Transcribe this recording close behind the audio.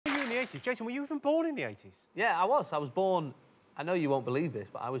80s. Jason, were you even born in the 80s? Yeah, I was. I was born... I know you won't believe this,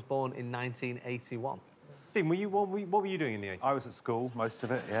 but I was born in 1981. Stephen, what were you doing in the 80s? I was at school, most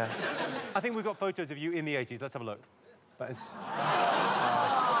of it, yeah. I think we've got photos of you in the 80s. Let's have a look. That is...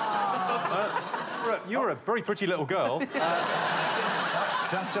 you were a very pretty little girl.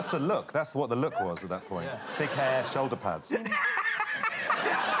 That's just the look. That's what the look was at that point. Yeah. Big hair, shoulder pads.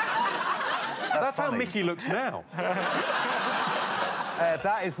 That's how Mickey looks now.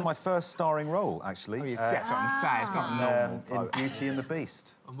 That is my first starring role, actually. Oh, that's what I'm saying. It's not normal. In Beauty and the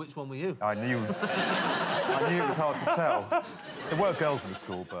Beast. And which one were you? I knew it was hard to tell. There were girls in the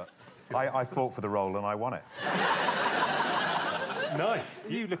school, but I fought for the role and I won it. Nice.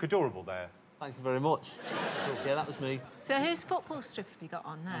 You look adorable there. Thank you very much. Yeah, that was me. So whose football strip have you got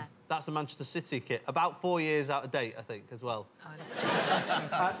on there? That's a Manchester City kit. About 4 years out of date, I think, as well.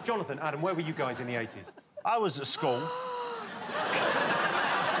 Jonathan, Adam, where were you guys in the 80s? I was at school.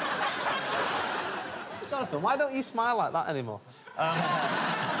 Jonathan, why don't you smile like that anymore?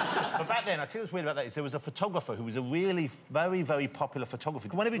 But back then, I think what's weird about that is there was a photographer who was a really very, very popular photographer.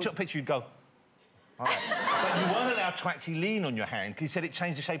 Whenever you took a picture, you'd go... All right. But you weren't allowed to actually lean on your hand because he said it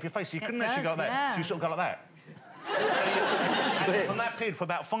changed the shape of your face. So you couldn't actually go like that. So you sort of go like that. And from that period, for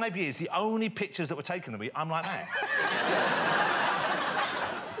about 5 years, the only pictures that were taken of me, I'm like that.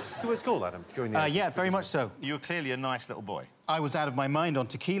 You were at school, Adam, during the 80s? Yeah, very much so. You were clearly a nice little boy. I was out of my mind on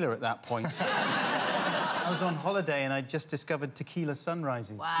tequila at that point. I was on holiday and I just discovered tequila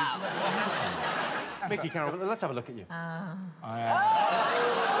sunrises. Wow. Micky, Carol, let's have a look at you. Well,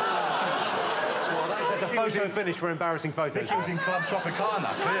 that's a photo finish for embarrassing photos. Micky was in Club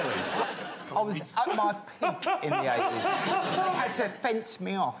Tropicana, clearly. I was at my peak in the 80s. They had to fence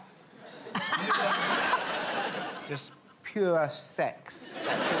me off. Just pure sex.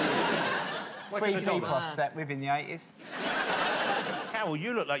 3 people I slept with in the 80s. Carol,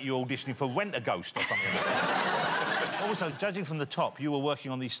 you look like you're auditioning for Rent-A-Ghost or something like that. Also, judging from the top, you were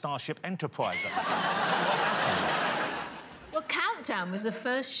working on the Starship Enterprise at the time. Well, Countdown was the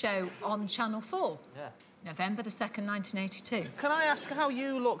first show on Channel 4. Yeah. November the 2nd, 1982. Can I ask how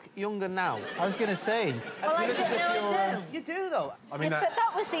you look younger now? I was going to say... Well, I do. You do, though. I mean, but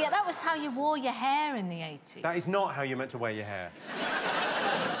that was how you wore your hair in the 80s. That is not how you're meant to wear your hair.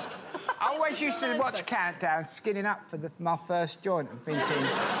 I always used to watch Countdown, skinning up for my first joint and thinking...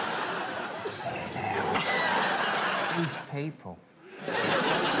 These people.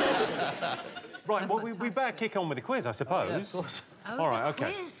 Right, well, we better kick on with the quiz, I suppose. Yeah, of course. All right,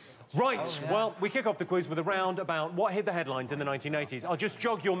 OK. Quiz. Right, well, we kick off the quiz with a round about what hit the headlines in the 1980s. I'll just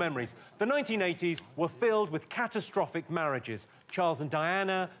jog your memories. The 1980s were filled with catastrophic marriages. Charles and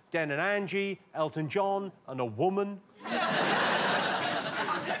Diana, Den and Angie, Elton John, and a woman.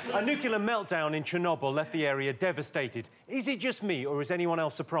 A nuclear meltdown in Chernobyl left the area devastated. Is it just me, or is anyone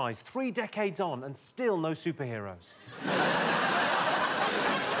else surprised? 3 decades on, and still no superheroes.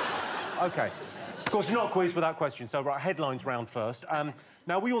 OK. Of course, it's not a quiz without questions, so, right, headlines round first.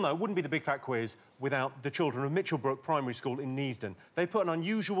 Now, we all know it wouldn't be the Big Fat Quiz without the children of Mitchellbrook Primary School in Neasden. They put an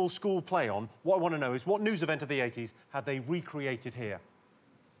unusual school play on. What I want to know is, what news event of the 80s have they recreated here?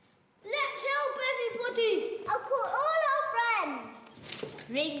 Let's help everybody! I'll call all our friends!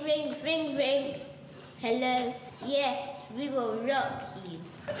 Ring, ring, ring, ring. Hello. Yes, we will rock you.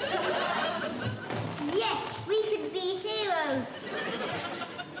 Yes, we can be heroes.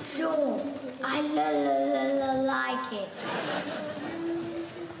 Sure, I like it.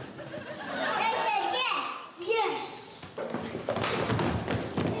 They said yes. Yes.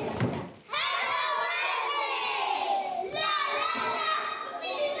 Hello, Wendy! La la la, we're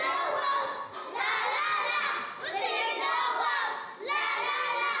feeling no one. La la la, we're singing no one. La la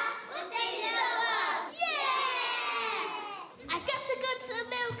la, we're singing no one. Yeah! I got to go to the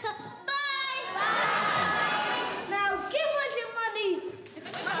milker. Bye. Bye. Now give us your money.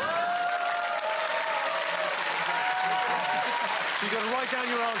 So you've got to write down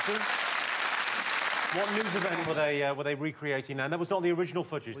your answers. What news event were they recreating now? And that was not the original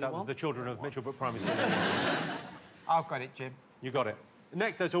footage. That was the children of Mitchellbrook Primary School. I've got it, Jim. You got it.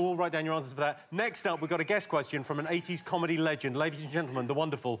 Next, so we'll write down your answers for that. Next up, we've got a guest question from an 80s comedy legend. Ladies and gentlemen, the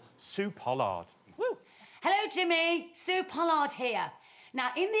wonderful Sue Pollard. Woo! Hello, Jimmy. Sue Pollard here.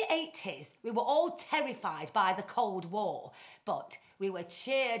 Now, in the 80s, we were all terrified by the Cold War, but we were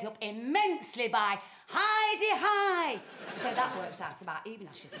cheered up immensely by Hi-de-Hi. So that works out about even,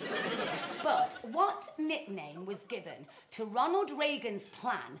 I should think. But what nickname was given to Ronald Reagan's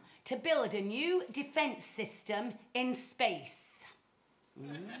plan to build a new defence system in space?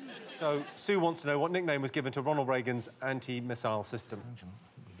 So, Sue wants to know what nickname was given to Ronald Reagan's anti-missile system.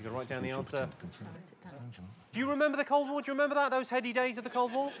 You got to write down the answer. Do you remember the Cold War? Do you remember that? Those heady days of the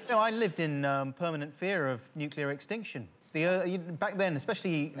Cold War? No, I lived in permanent fear of nuclear extinction. Back then,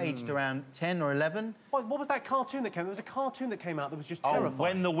 especially aged around 10 or 11. What was that cartoon that came out? There was a cartoon that came out that was just terrifying.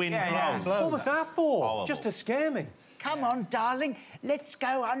 When the Wind Blows. What was that for? Horrible. Just to scare me. Come on, darling, let's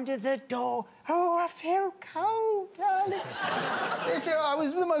go under the door. Oh, I feel cold, darling. It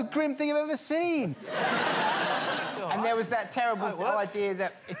was the most grim thing I've ever seen. And there was that terrible idea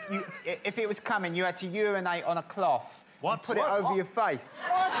that if it was coming, you had to urinate on a cloth. What? And put it over your face.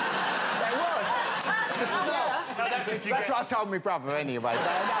 What? There was. Just, No, that's what I told my brother anyway.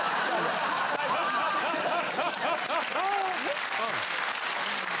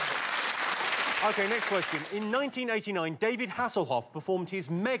 OK, next question. In 1989, David Hasselhoff performed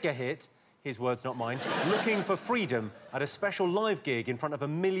his mega hit, his words, not mine, Looking for Freedom, at a special live gig in front of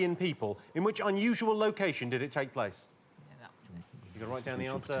 1 million people. In which unusual location did it take place? You got to write down the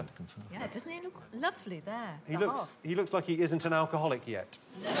answer. Yeah, doesn't he look lovely there? He looks like he isn't an alcoholic yet.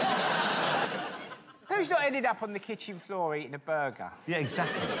 Who's not ended up on the kitchen floor eating a burger? Yeah,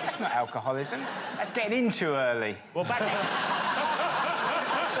 exactly. That's not alcoholism. That's getting in too early. Well, back in...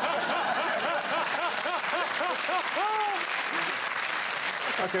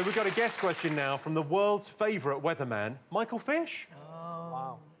 OK, we've got a guest question now from the world's favourite weatherman, Michael Fish. Oh,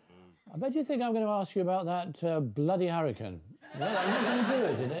 wow. I bet you think I'm going to ask you about that bloody hurricane. Well, I'm not going to do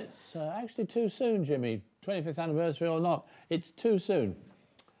it, and it's actually too soon, Jimmy. 25th anniversary or not, it's too soon.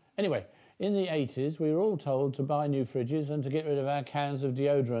 Anyway, in the 80s, we were all told to buy new fridges and to get rid of our cans of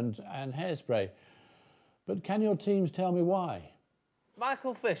deodorant and hairspray. But can your teams tell me why?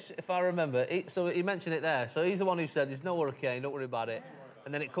 Michael Fish, if I remember, so he mentioned it there. So he's the one who said there's no hurricane, don't worry about it.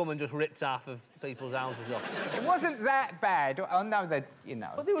 And then it come and just ripped half of people's houses off. It wasn't that bad. I know that, you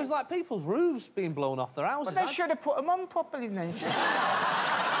know. But there was, like, people's roofs being blown off their houses. But they should have put them on properly then.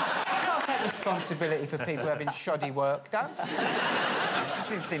 I can't take responsibility for people having shoddy work done. It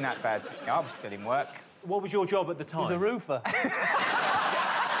didn't seem that bad to me. I was still in work. What was your job at the time? He was a roofer. I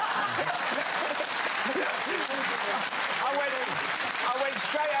went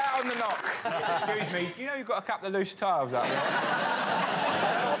straight out on the knock. Excuse me, you know you've got a couple of loose tiles up there?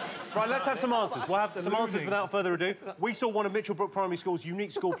 Right, let's have some answers. We'll have some answers without further ado. We saw one of Mitchellbrook Primary School's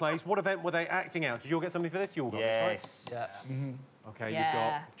unique school plays. What event were they acting out? Did you all get something for this? You all got this, right? Yeah. OK, Yeah. you've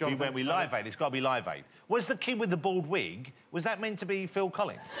got... Jonathan. We Live Aid. It's got to be Live Aid. Was the kid with the bald wig, was that meant to be Phil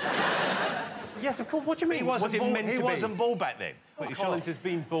Collins? Yes, of course. What do you mean? He wasn't was it bald, meant he to wasn't be? bald back then. Well, Collins has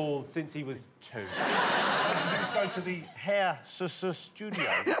been bald since he was 2. Let's go to the hair studio.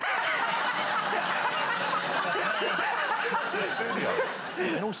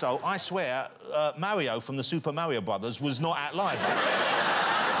 And also, I swear, Mario from the Super Mario Brothers was not at Live Aid.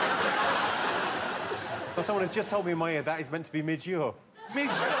 Well, someone has just told me in my ear that is meant to be mid-year. Jim,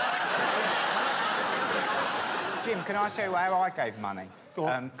 can I tell you how I gave money? Go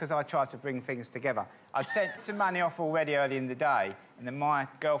on. Because I tried to bring things together. I'd sent some money off already early in the day, and then my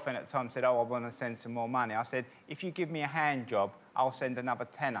girlfriend at the time said, oh, I want to send some more money. I said, if you give me a hand job, I'll send another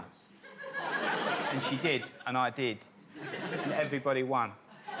tenner. And she did, and I did. And everybody won.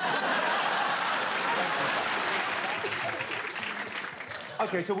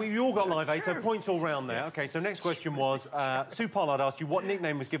 OK, so we all got Live Aid, so points all round there. OK, so next question was, Sue Pollard asked you what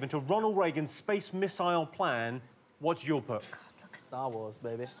nickname was given to Ronald Reagan's space missile plan. What did you all put? Star Wars,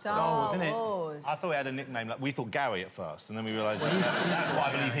 baby. Star Wars, isn't it? I thought it had a nickname, like, we thought Gary at first, and then we realised that's what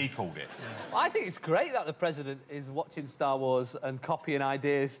I believe he called it. Well, I think it's great that the president is watching Star Wars and copying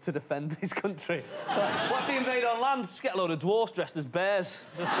ideas to defend his country. What if they invade our land? Just get a load of dwarfs dressed as bears.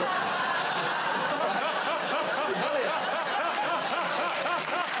 Just,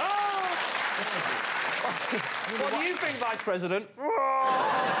 What do you think, Vice President?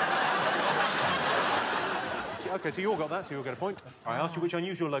 OK, so you all got that, so you all get a point. I asked you which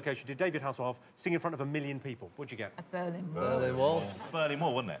unusual location did David Hasselhoff sing in front of 1 million people. What'd you get? A Berlin Wall. Berlin Wall. Berlin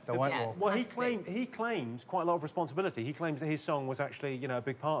Wall, wasn't it? The White Yeah. Wall. Well, Must be. he claims quite a lot of responsibility. He claims that his song was actually, you know, a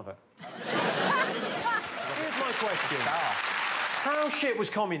big part of it. Here's my question. How shit was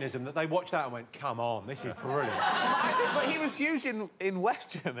communism that they watched that and went, come on, this is brilliant? I think, but he was huge in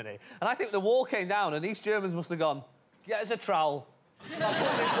West Germany, and I think the wall came down, and East Germans must have gone, get us a trowel. Put this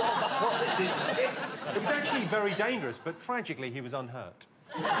wall back up, this is shit. It was actually very dangerous, but tragically he was unhurt.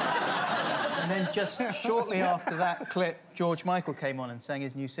 And then just shortly after that clip, George Michael came on and sang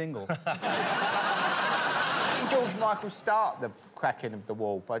his new single. Didn't George Michael start the cracking of the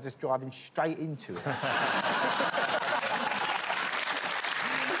wall by just driving straight into it?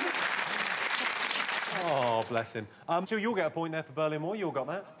 Oh, bless him. So you'll get a point there for Berlin Wall. You all got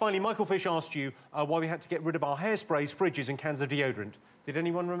that. Finally, Michael Fish asked you why we had to get rid of our hairsprays, fridges and cans of deodorant. Did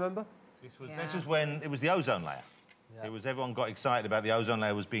anyone remember? This was when it was the ozone layer. Yeah. It was everyone got excited about the ozone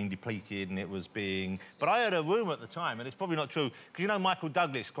layer was being depleted and it was being... But I heard a rumour at the time, and it's probably not true, because you know Michael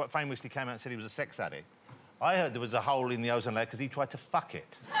Douglas quite famously came out and said he was a sex addict. I heard there was a hole in the ozone layer because he tried to fuck it.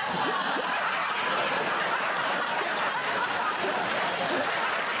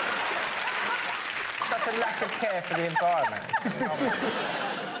 Such a lack of care for the environment.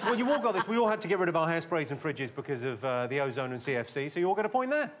 Well, you all got this. We all had to get rid of our hairsprays and fridges because of the ozone and CFC, so you all get a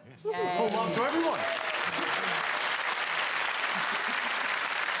point there. Yes. Full marks to everyone.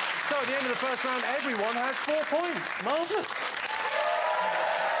 So at the end of the first round, everyone has 4 points. Marvellous.